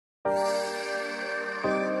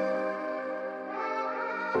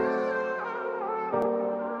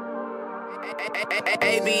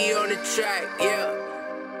AB on the track, yeah.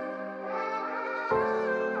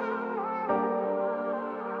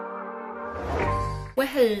 Well,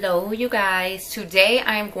 hello you guys. Today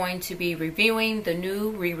I am going to be reviewing the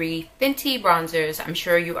new Riri Fenty bronzers. I'm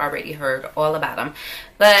sure you already heard all about them,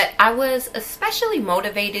 but I was especially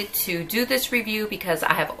motivated to do this review because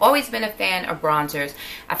I have always been a fan of bronzers.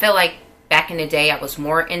 I feel like back in the day I was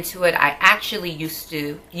more into it. I actually used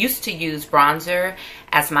to use bronzer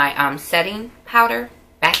as my setting powder.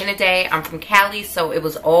 Back in the day, I'm from Cali, so it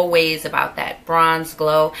was always about that bronze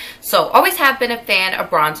glow. So always have been a fan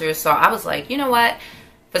of bronzers. So I was like, you know what?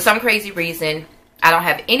 For some crazy reason, I don't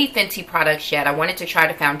have any Fenty products yet. I wanted to try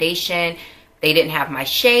the foundation. They didn't have my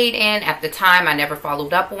shade in at the time. I never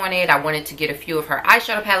followed up on it. I wanted to get a few of her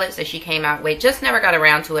eyeshadow palettes that she came out with. Just never got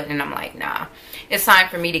around to it. And I'm like, nah. It's time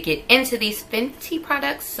for me to get into these Fenty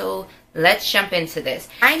products. So let's jump into this.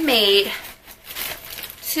 I made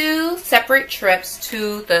 2 separate trips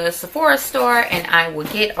to the Sephora store, and I will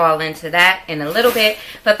get all into that in a little bit.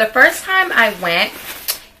 But the first time I went,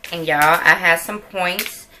 and y'all, I had some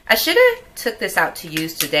points. I should have took this out to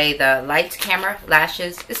use today, the Lights Camera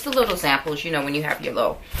Lashes. It's the little samples, you know, when you have your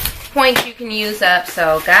little points you can use up.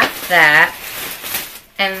 So got that.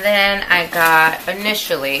 And then I got,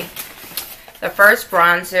 initially, the first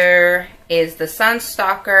bronzer is the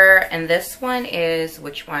Stalk'R, and this one is,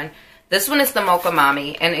 which one? This one is the Mocha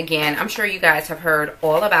Mami, and again, I'm sure you guys have heard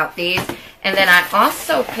all about these. And then I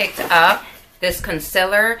also picked up this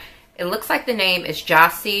concealer. It looks like the name is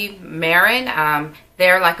Xoxo Tiff.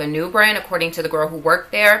 They're like a new brand, according to the girl who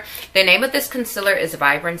worked there. The name of this concealer is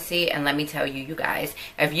Vibrancy, and let me tell you, you guys,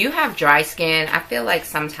 if you have dry skin, I feel like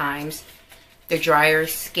sometimes the drier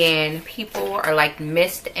skin people are like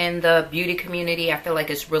missed in the beauty community. I feel like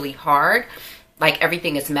it's really hard. Like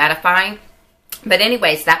everything is mattifying. But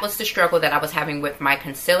anyways, that was the struggle that I was having with my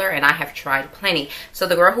concealer, and I have tried plenty. So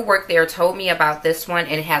the girl who worked there told me about this one,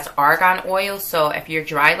 and it has argan oil. So if you're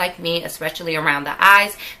dry like me, especially around the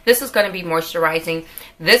eyes, this is going to be moisturizing.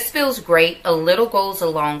 This feels great. A little goes a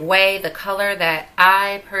long way. The color that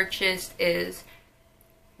I purchased is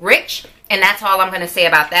Rich, and that's all I'm going to say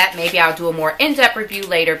about that. Maybe I'll do a more in-depth review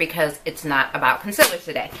later because it's not about concealer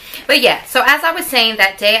today. But yeah, so as I was saying,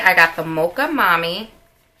 that day I got the Mocha Mami.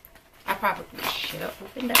 I probably should have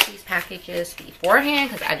opened up these packages beforehand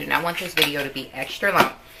because I do not want this video to be extra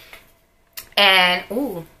long. And,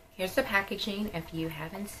 ooh, here's the packaging. If you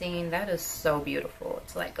haven't seen, that is so beautiful.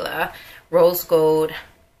 It's like a rose gold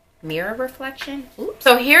mirror reflection. Ooh.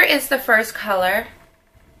 So here is the first color,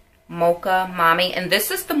 Mocha Mami. And this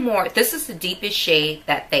is the deepest shade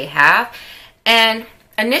that they have. And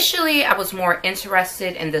initially, I was more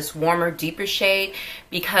interested in this warmer, deeper shade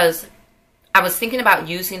because I was thinking about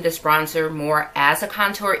using this bronzer more as a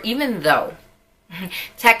contour, even though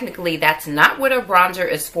technically that's not what a bronzer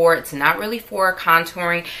is for. It's not really for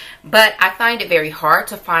contouring, but I find it very hard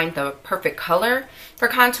to find the perfect color for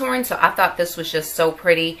contouring. So I thought this was just so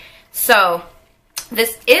pretty. So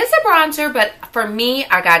this is a bronzer, but for me,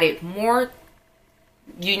 I got it more,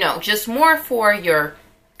 you know, just more for your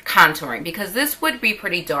contouring because this would be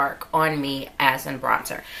pretty dark on me as a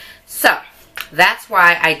bronzer. So that's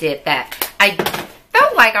why I did that. I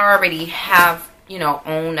felt like I already have, you know,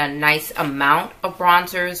 own a nice amount of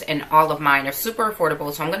bronzers, and all of mine are super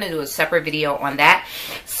affordable. So I'm going to do a separate video on that.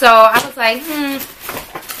 So I was like,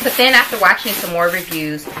 But then after watching some more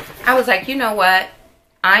reviews, I was like, you know what?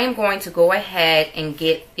 I am going to go ahead and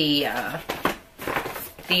get the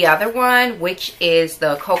other one, which is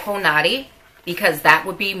the Coco, because that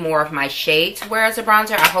would be more of my shade to wear as a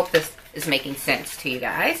bronzer. I hope this is making sense to you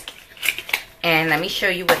guys. And let me show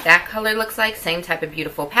you what that color looks like. Same type of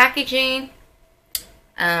beautiful packaging.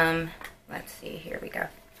 Let's see. Here we go.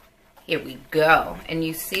 Here we go. And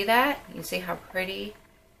you see that? You see how pretty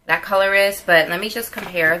that color is? But let me just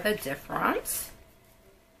compare the difference.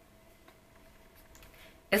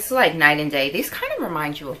 It's like night and day. These kind of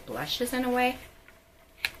remind you of blushes in a way.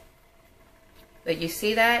 But you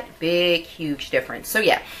see that? Big, huge difference. So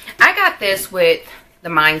yeah, I got this with the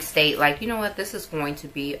mind state, like, you know what, this is going to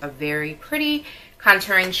be a very pretty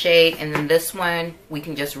contouring shade, and then this one we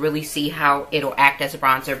can just really see how it'll act as a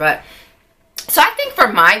bronzer. But so I think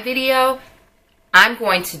for my video, I'm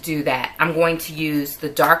going to do that. I'm going to use the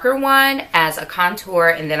darker one as a contour,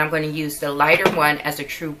 and then I'm going to use the lighter one as a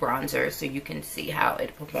true bronzer so you can see how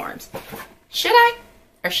it performs. Should I?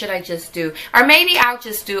 Or should I just do, or maybe I'll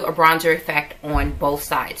just do a bronzer effect on both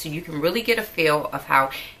sides so you can really get a feel of how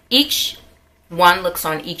each one looks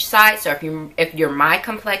on each side. So if you're my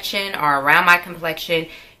complexion or around my complexion,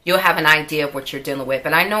 you'll have an idea of what you're dealing with.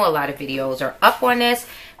 But I know a lot of videos are up on this.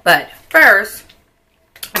 But first,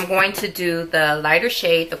 I'm going to do the lighter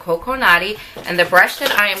shade, the Coco Naughty, and the brush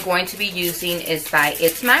that I am going to be using is by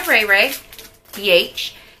It's My Ray Ray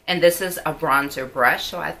PH, and this is a bronzer brush,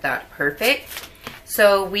 so I thought perfect.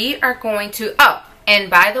 So we are going to, oh, and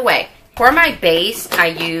by the way, for my base, I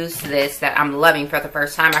use this that I'm loving for the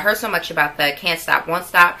first time. I heard so much about the Can't Stop, Won't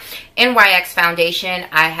Stop NYX foundation.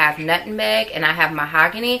 I have Nutmeg and I have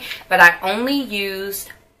Mahogany, but I only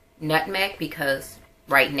used Nutmeg because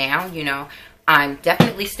right now, you know, I'm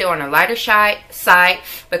definitely still on a lighter side,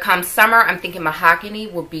 but come summer, I'm thinking Mahogany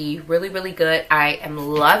will be really, really good. I am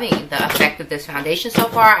loving the effect of this foundation so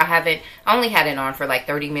far. I only had it on for like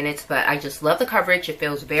 30 minutes, but I just love the coverage. It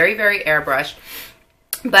feels very, very airbrushed.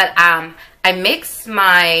 But I mix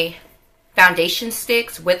my foundation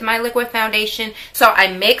sticks with my liquid foundation. So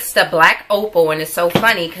I mixed the black opal, and it's so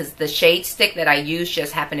funny because the shade stick that I use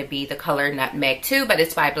just happened to be the color Nutmeg too, but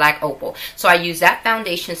it's by Black Opal. So I use that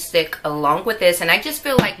foundation stick along with this, and I just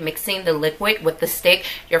feel like mixing the liquid with the stick,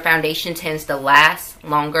 your foundation tends to last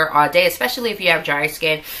longer all day, especially if you have dry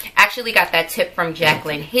skin. Actually got that tip from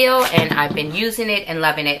Jaclyn Hill, and I've been using it and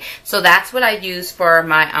loving it. So that's what I use for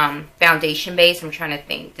my foundation base. I'm trying to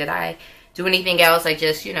think, did I do anything else? I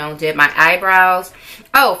just, you know, did my eyebrows.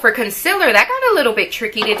 Oh, for concealer, that got a little bit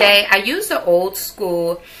tricky today. I used the old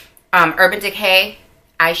school Urban Decay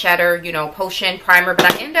eyeshadow, you know, potion primer,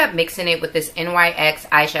 but I ended up mixing it with this NYX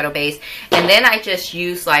eyeshadow base, and then I just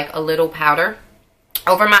used like a little powder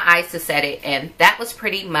over my eyes to set it, and that was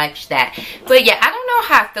pretty much that. But yeah, I don't know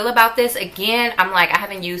how I feel about this. Again, I'm like, I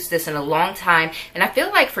haven't used this in a long time, and I feel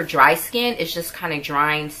like for dry skin, it's just kind of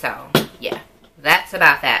drying, so yeah. That's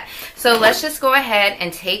about that. So let's just go ahead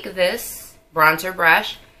and take this bronzer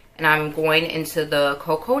brush, and I'm going into the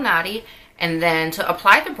Coco Naughty, and then to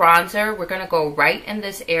apply the bronzer, we're going to go right in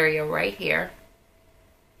this area right here.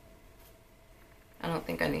 I don't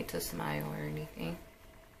think I need to smile or anything.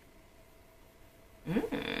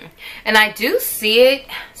 And I do see it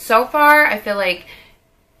so far. I feel like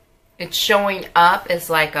it's showing up as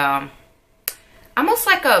like almost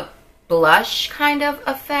like a blush kind of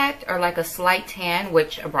effect, or like a slight tan,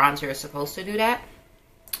 which a bronzer is supposed to do that.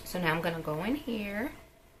 So now I'm gonna go in here,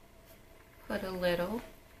 put a little,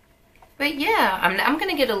 but yeah, I'm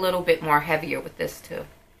gonna get a little bit more heavier with this too.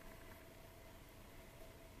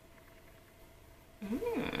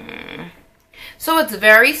 So it's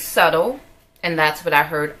very subtle, and that's what I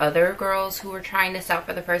heard other girls who were trying this out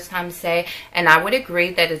for the first time say. And I would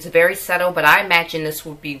agree that it's very subtle, but I imagine this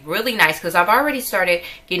would be really nice because I've already started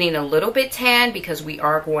getting a little bit tan because we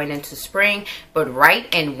are going into spring. But right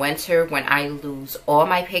in winter, when I lose all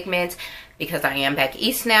my pigments, because I am back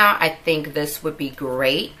east now, I think this would be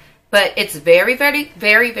great. But it's very, very,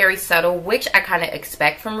 very, very subtle, which I kind of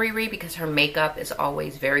expect from Riri because her makeup is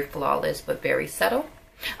always very flawless, but very subtle.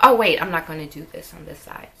 Oh, wait, I'm not going to do this on this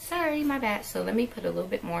side. Sorry, my bad. So let me put a little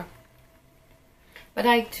bit more. But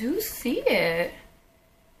I do see it.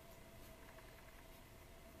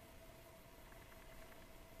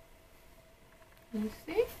 Let me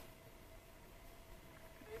see.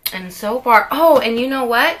 And so far, oh, and you know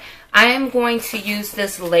what? I am going to use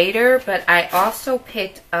this later, but I also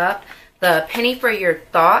picked up the Penny for Your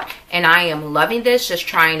Thought, and I am loving this, just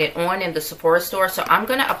trying it on in the Sephora store. So I'm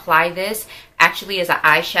going to apply this actually as an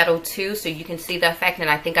eyeshadow too, so you can see the effect,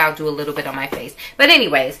 and I think I'll do a little bit on my face. But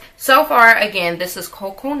anyways, so far, again, this is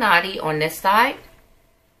Coco Naughty on this side,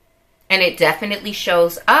 and it definitely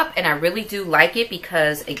shows up, and I really do like it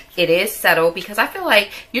because it is subtle, because I feel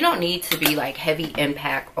like you don't need to be like heavy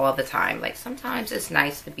impact all the time. Like sometimes it's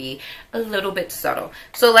nice to be a little bit subtle.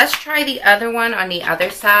 So let's try the other one on the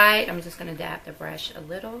other side. I'm just going to dab the brush a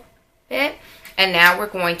little bit. And now we're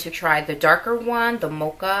going to try the darker one, the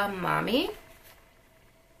Mocha Mami.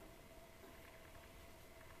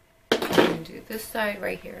 And do this side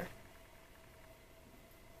right here.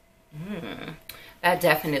 That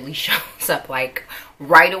definitely shows up like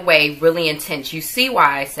right away, really intense. You see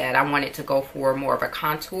why I said I wanted to go for more of a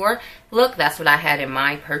contour look. That's what I had in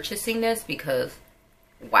mind purchasing this, because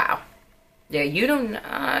wow. Yeah, you do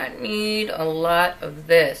not need a lot of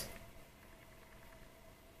this.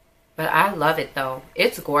 But I love it though.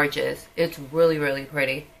 It's gorgeous. It's really, really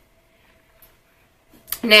pretty.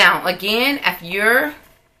 Now, again, if you're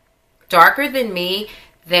darker than me,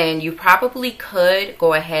 then you probably could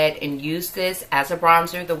go ahead and use this as a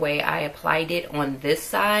bronzer the way I applied it on this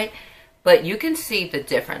side. But you can see the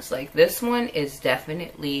difference. Like this one is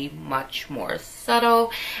definitely much more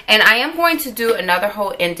subtle. And I am going to do another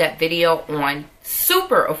whole in-depth video on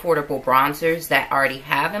super affordable bronzers that I already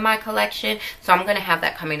have in my collection. So I'm going to have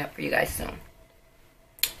that coming up for you guys soon.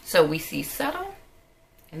 So we see subtle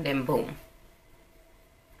and then boom.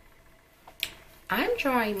 I'm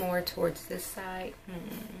drawing more towards this side.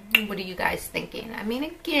 What are you guys thinking? I mean,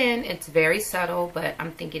 again, it's very subtle, but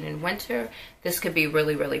I'm thinking in winter, this could be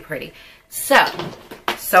really, really pretty. So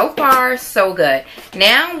far, so good.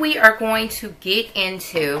 Now we are going to get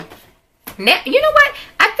into, now, you know what?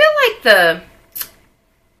 I feel like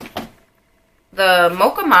the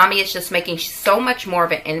Mocha Mami is just making so much more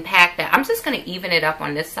of an impact that I'm just going to even it up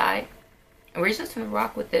on this side. And we're just going to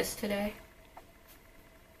rock with this today.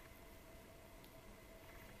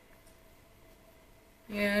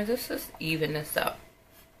 Yeah, just even this up.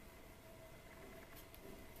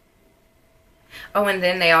 Oh, and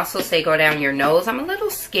then they also say go down your nose. I'm a little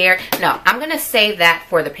scared. No, I'm going to save that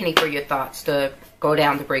for the Penny for Your Thoughts to go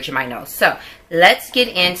down the bridge of my nose. So, let's get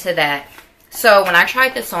into that. So, when I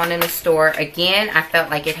tried this on in the store, again, I felt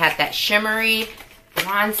like it had that shimmery,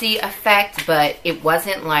 bronzy effect, but it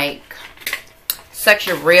wasn't like such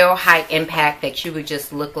a real high impact that you would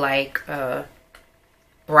just look like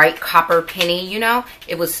bright copper penny, you know.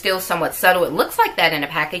 It was still somewhat subtle. It looks like that in the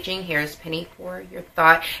packaging. Here's Penny for Your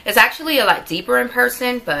Thought. It's actually a lot deeper in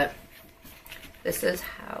person, but this is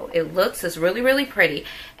how it looks. It's really, really pretty.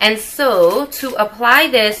 And so to apply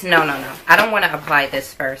this, no. I don't want to apply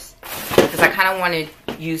this first because I kind of want to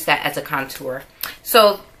use that as a contour.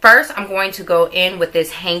 So first, I'm going to go in with this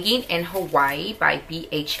Hanging in Hawaii by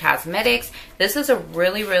BH Cosmetics. This is a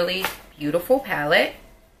really, really beautiful palette.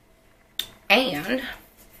 And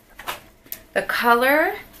the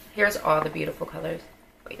color, here's all the beautiful colors.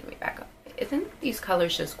 Wait, let me back up. Isn't these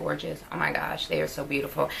colors just gorgeous? Oh my gosh, they are so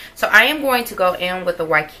beautiful. So I am going to go in with the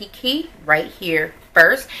Waikiki right here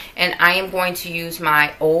first. And I am going to use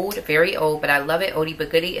my old, very old, but I love it, oldie but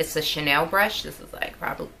goodie. It's a Chanel brush. This is like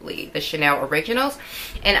probably the Chanel Originals.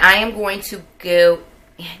 And I am going to go,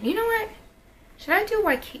 you know what? Should I do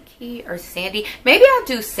Waikiki or Sandy? Maybe I'll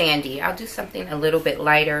do Sandy. I'll do something a little bit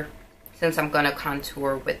lighter, since I'm going to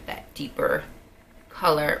contour with that deeper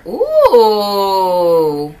color.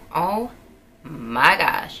 Ooh. Oh my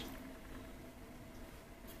gosh.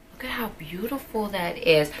 Look at how beautiful that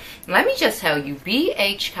is. Let me just tell you,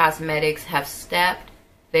 BH Cosmetics have stepped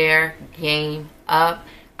their game up.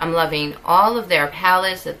 I'm loving all of their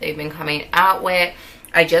palettes that they've been coming out with.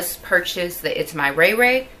 I just purchased the It's My Ray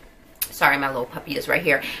Ray. Sorry, my little puppy is right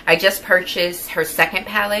here. I just purchased her second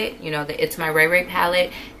palette, you know, the It's My Ray Ray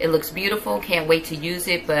palette. It looks beautiful. Can't wait to use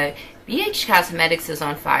it. But BH Cosmetics is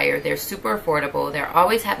on fire. They're super affordable. They're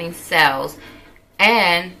always having sales.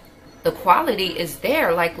 And the quality is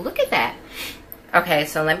there. Like, look at that. Okay,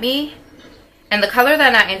 so let me... And the color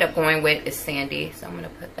that I end up going with is Sandy. So I'm going to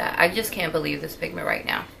put that. I just can't believe this pigment right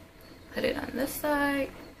now. Put it on this side.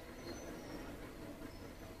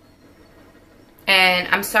 And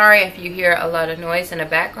I'm sorry if you hear a lot of noise in the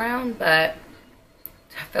background, but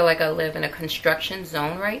I feel like I live in a construction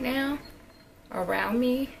zone right now around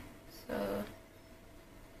me. So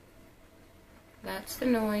that's the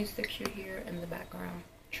noise that you hear in the background.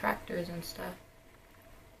 Tractors and stuff.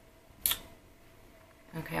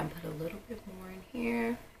 Okay, I'll put a little bit more in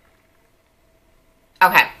here.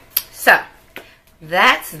 Okay, so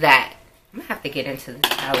that's that. I'm going to have to get into this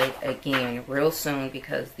palette again real soon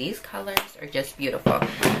because these colors are just beautiful.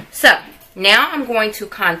 So, now I'm going to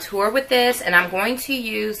contour with this, and I'm going to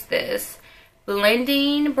use this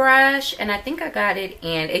blending brush, and I think I got it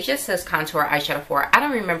in, it just says Contour Eyeshadow 4. I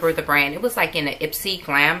don't remember the brand. It was like in an Ipsy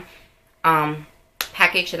Glam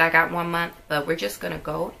package that I got 1 month, but we're just going to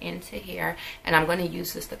go into here, and I'm going to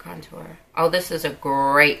use this to contour. Oh, this is a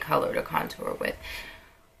great color to contour with.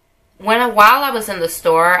 While I was in the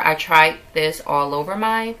store, I tried this all over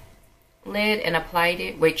my lid and applied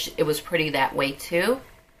it, which it was pretty that way too,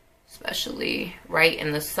 especially right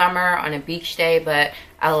in the summer on a beach day. But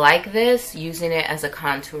I like this, using it as a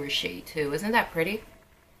contour shade too. Isn't that pretty?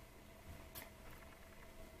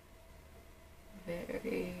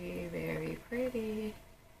 Very, very pretty.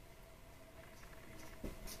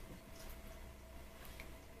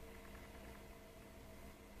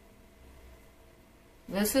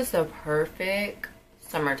 This is the perfect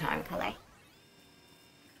summertime color.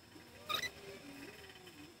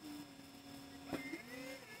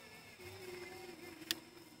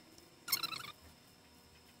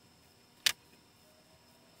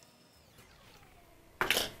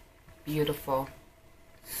 Beautiful.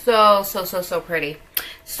 So pretty.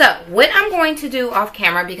 So what I'm going to do off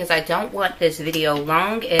camera, because I don't want this video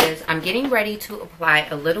long, is I'm getting ready to apply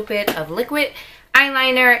a little bit of liquid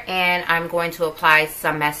eyeliner, and I'm going to apply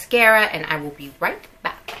some mascara, and I will be right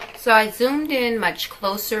back. So I zoomed in much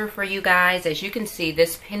closer for you guys. As you can see,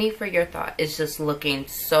 this Penny for Your Thought is just looking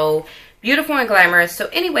so beautiful and glamorous. So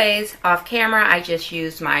anyways, off camera, I just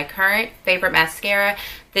used my current favorite mascara.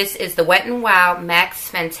 This is the Wet n Wild Max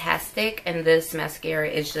Fantastic, and this mascara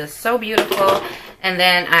is just so beautiful. And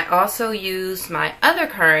then I also used my other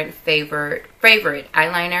current favorite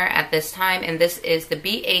eyeliner at this time, and this is the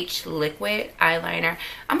BH Liquid Eyeliner.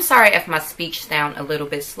 I'm sorry if my speech sound a little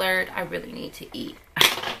bit slurred. I really need to eat.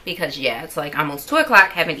 Because yeah, it's like almost 2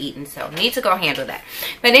 o'clock, haven't eaten, so need to go handle that.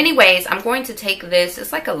 But anyways, I'm going to take this,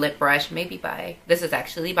 it's like a lip brush, this is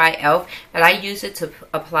actually by e.l.f., but I use it to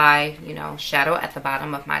apply, you know, shadow at the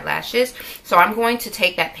bottom of my lashes. So I'm going to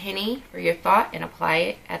take that Penny for Your Thought and apply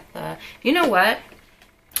it at the, you know what,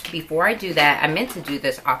 before I do that, I meant to do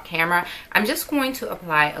this off camera. I'm just going to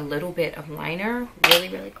apply a little bit of liner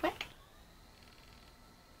really quick.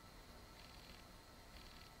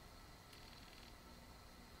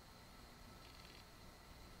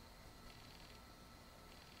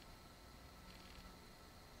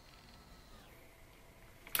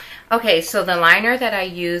 Okay, so the liner that I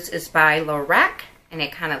use is by Lorac, and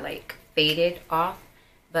it kind of like faded off.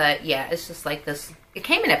 But yeah, it's just like this. It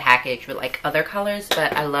came in a package with like other colors,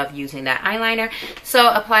 but I love using that eyeliner. So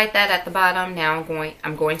applied that at the bottom. Now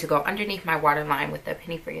I'm going to go underneath my waterline with the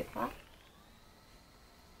Penny for Your Thought.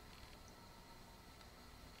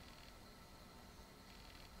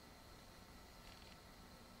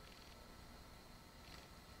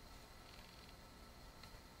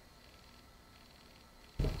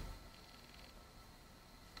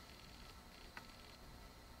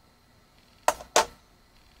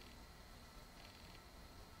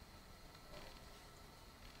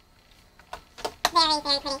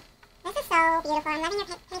 Very pretty. This is so beautiful. I'm loving your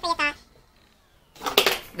Penny for Your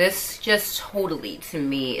Thought. This just totally, to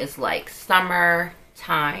me, is like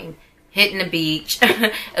summertime, hitting the beach,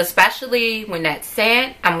 especially when that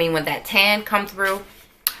when that tan come through,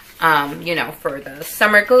 you know, for the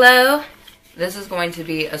summer glow. This is going to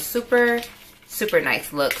be a super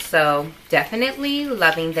nice look. So definitely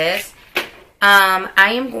loving this. I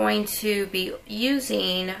am going to be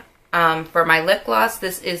using for my lip gloss,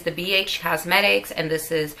 this is the BH Cosmetics, and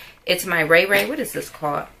it's my Ray Ray, what is this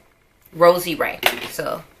called? Rosy Ray.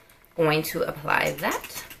 So going to apply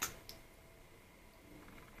that.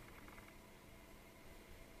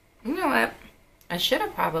 You know what? I should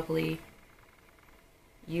have probably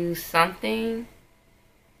used something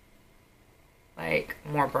like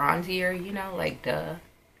more bronzier, you know, like duh.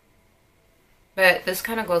 But this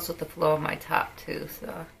kind of goes with the flow of my top too,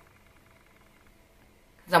 so.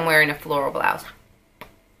 I'm wearing a floral blouse.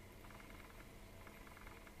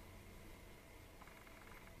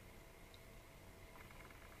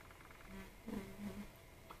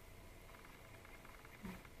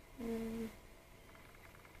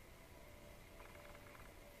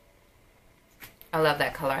 I love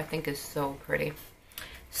that color. I think it's so pretty.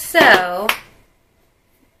 So,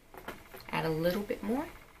 add a little bit more.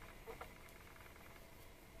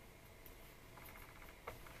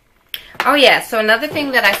 Oh yeah, so another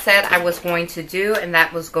thing that I said I was going to do, and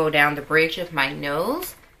that was go down the bridge of my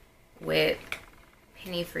nose with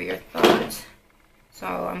Penny for Your Thought. So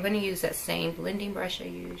I'm going to use that same blending brush I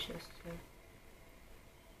used just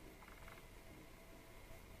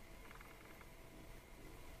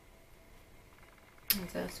to... And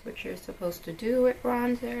that's what you're supposed to do with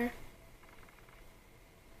bronzer.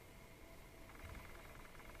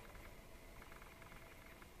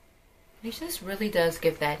 It just really does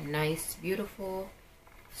give that nice, beautiful,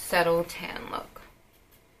 settled tan look.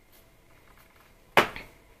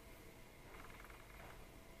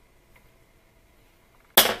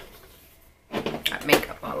 Got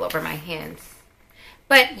makeup all over my hands.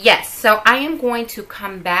 But yes, so I am going to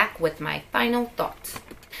come back with my final thoughts.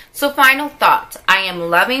 So final thoughts. I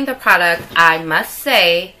am loving the product. I must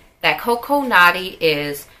say that Coco Naughty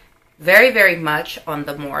is very much on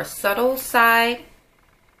the more subtle side.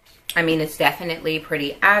 I mean, it's definitely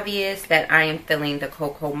pretty obvious that I am feeling the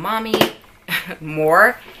Coco Mami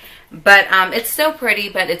more. But it's still pretty,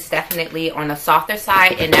 but it's definitely on the softer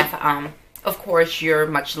side. And if, of course, you're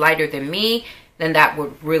much lighter than me, then that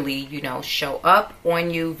would really, you know, show up on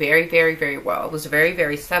you very well. It was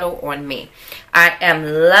very subtle on me. I am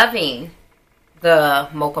loving the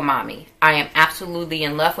Mocha Mami. I am absolutely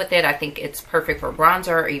in love with it. I think it's perfect for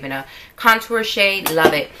bronzer or even a contour shade.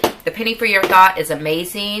 Love it. The Penny for Your Thought is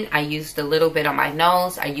amazing. I used a little bit on my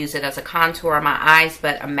nose. I use it as a contour on my eyes.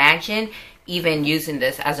 But imagine even using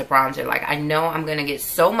this as a bronzer. Like, I know I'm going to get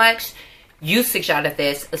so much usage out of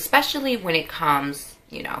this, especially when it comes,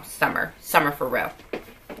 you know, summer for real.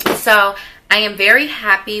 So I am very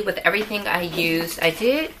happy with everything I used.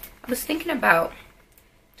 I was thinking about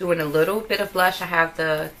doing a little bit of blush. I have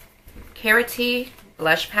the Carity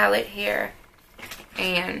blush palette here.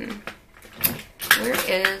 And where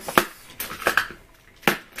is,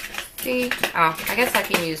 see, oh, I guess I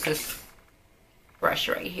can use this brush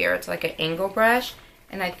right here. It's like an angle brush.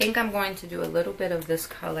 And I think I'm going to do a little bit of this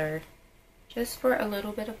color just for a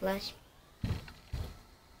little bit of blush.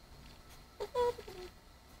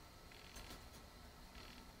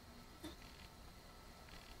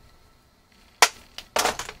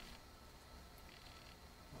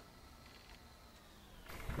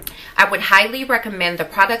 I would highly recommend the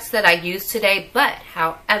products that I used today, but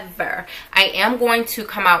however, I am going to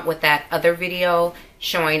come out with that other video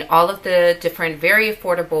showing all of the different very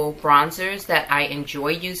affordable bronzers that I enjoy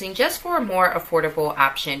using just for a more affordable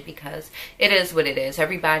option, because it is what it is.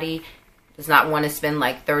 Everybody does not want to spend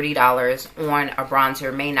like $30 on a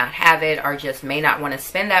bronzer, may not have it, or just may not want to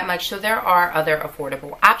spend that much. So there are other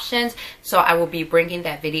affordable options. So I will be bringing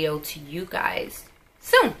that video to you guys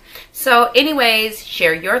soon. So anyways,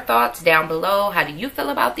 share your thoughts down below. How do you feel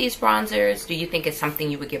about these bronzers? Do you think it's something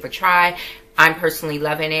you would give a try? I'm personally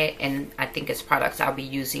loving it, and I think it's products I'll be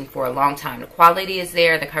using for a long time. The quality is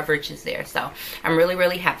there, the coverage is there, so I'm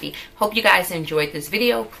really happy. Hope you guys enjoyed this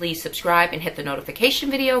video. Please subscribe and hit the notification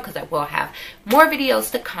video, because I will have more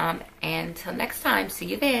videos to come. And until next time, see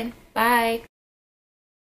you then. Bye.